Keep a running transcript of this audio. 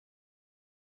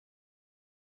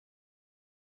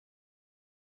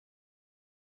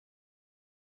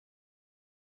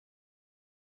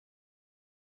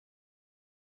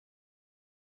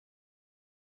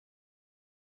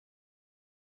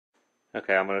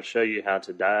Okay, I'm going to show you how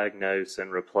to diagnose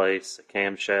and replace a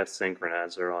camshaft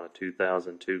synchronizer on a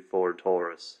 2002 Ford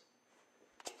Taurus.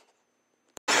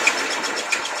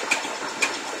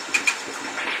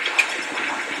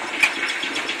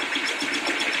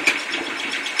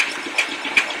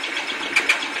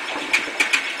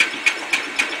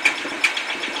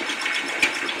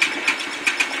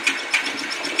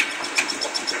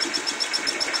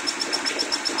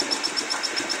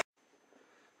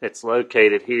 It's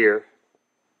located here,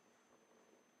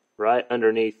 right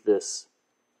underneath this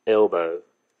elbow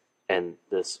and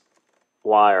this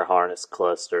wire harness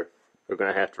cluster. We're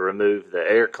going to have to remove the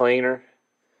air cleaner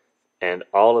and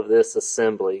all of this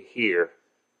assembly here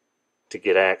to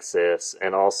get access,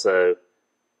 and also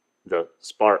the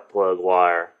spark plug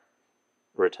wire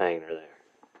retainer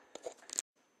there.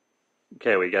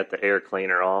 Okay, we got the air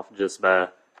cleaner off just by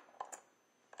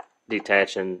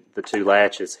detaching the two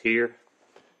latches here.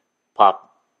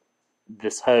 Pop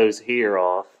this hose here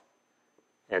off,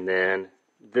 and then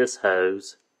this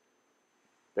hose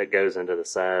that goes into the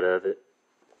side of it.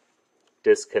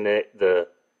 Disconnect the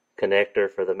connector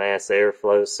for the mass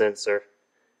airflow sensor,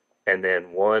 and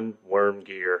then one worm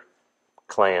gear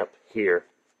clamp here.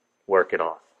 Work it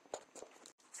off.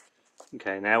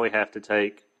 Okay, now we have to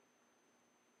take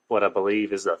what I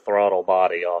believe is the throttle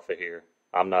body off of here.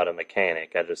 I'm not a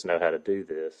mechanic, I just know how to do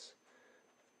this.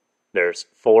 There's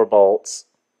 4 bolts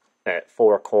at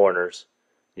 4 corners.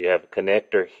 You have a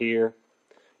connector here.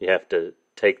 You have to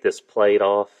take this plate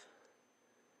off.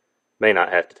 May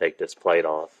not have to take this plate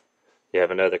off. You have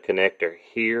another connector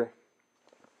here.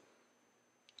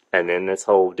 And then this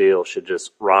whole deal should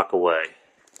just rock away.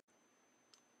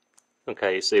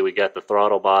 Okay, you see we got the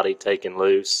throttle body taken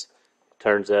loose.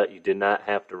 Turns out you did not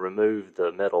have to remove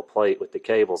the metal plate with the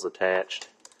cables attached.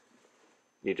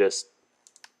 You just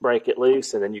break it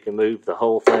loose, and then you can move the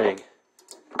whole thing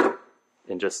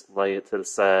and just lay it to the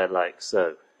side like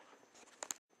so.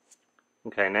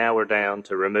 Okay, now we're down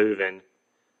to removing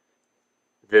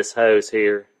this hose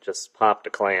here. Just pop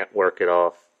the clamp, work it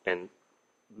off, and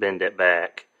bend it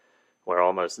back. We're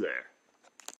almost there.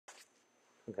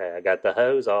 Okay, I got the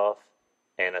hose off,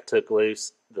 and I took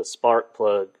loose the spark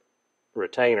plug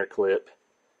retainer clip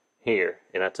here,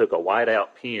 and I took a whiteout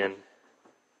pin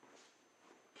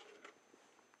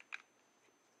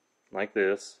like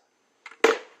this,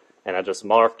 and I just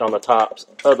marked on the tops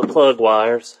of the plug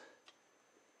wires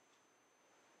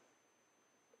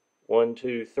 1,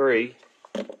 2, 3,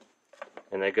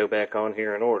 and they go back on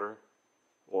here in order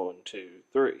 1, 2,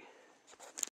 3.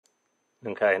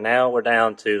 Okay, now we're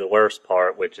down to the worst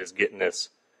part, which is getting this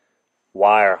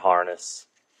wire harness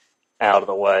out of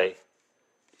the way,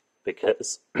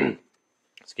 because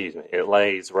excuse me, it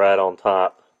lays right on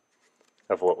top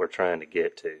of what we're trying to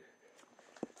get to.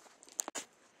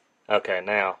 Okay,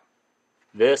 now,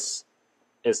 this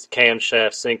is the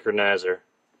camshaft synchronizer,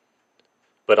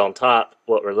 but on top,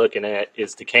 what we're looking at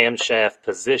is the camshaft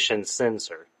position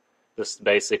sensor. This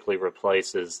basically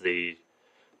replaces the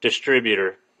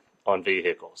distributor on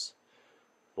vehicles.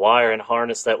 Wire and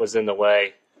harness that was in the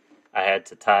way, I had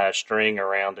to tie a string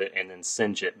around it and then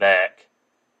cinch it back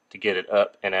to get it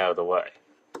up and out of the way.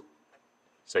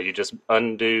 So you just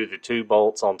undo the 2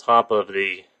 bolts on top of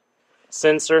the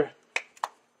sensor,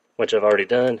 which I've already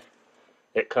done.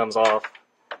 It comes off.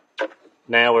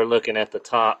 Now we're looking at the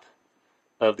top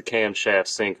of the camshaft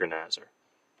synchronizer.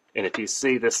 And if you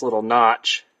see this little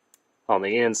notch on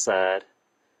the inside,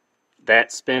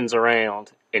 that spins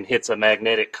around and hits a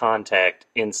magnetic contact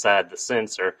inside the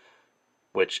sensor,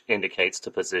 which indicates the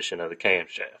position of the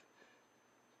camshaft.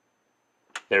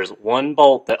 There's 1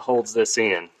 bolt that holds this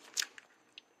in.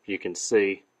 You can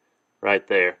see right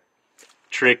there.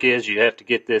 Trick is you have to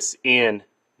get this in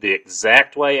the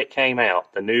exact way it came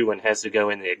out. The new one has to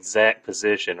go in the exact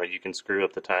position, or you can screw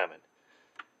up the timing.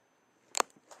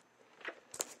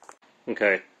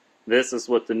 Okay, this is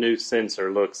what the new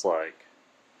sensor looks like.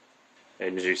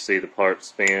 And as you see, the part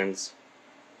spins.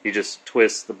 You just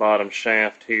twist the bottom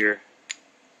shaft here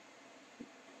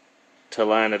to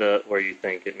line it up where you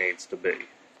think it needs to be.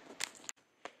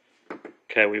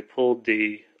 Okay, we pulled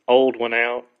the old one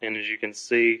out, and as you can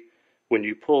see, when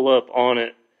you pull up on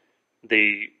it,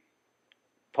 the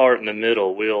part in the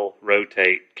middle will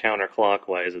rotate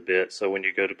counterclockwise a bit, so when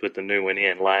you go to put the new one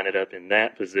in, line it up in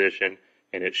that position,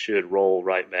 and it should roll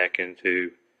right back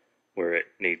into where it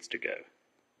needs to go.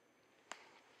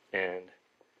 And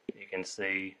you can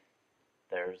see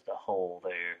there's the hole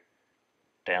there.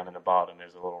 Down in the bottom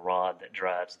is a little rod that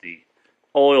drives the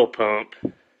oil pump,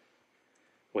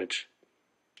 which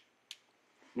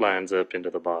lines up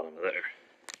into the bottom of there.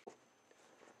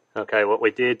 Okay, what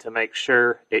we did to make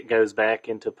sure it goes back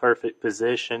into perfect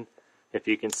position, if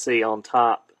you can see on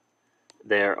top,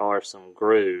 there are some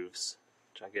grooves,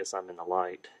 which I guess I'm in the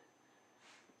light.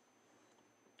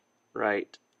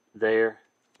 Right there,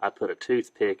 I put a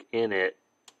toothpick in it,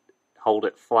 hold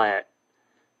it flat,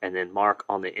 and then mark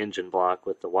on the engine block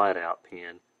with the whiteout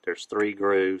pen. There's 3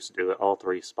 grooves, do it all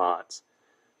 3 spots.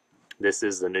 This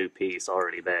is the new piece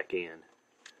already back in.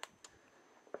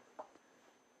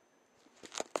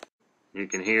 You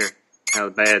can hear how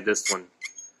bad this one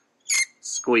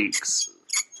squeaks.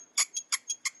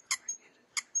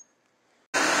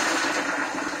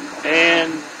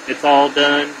 And it's all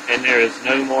done, and there is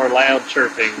no more loud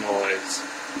chirping noise,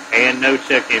 and no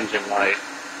check engine light.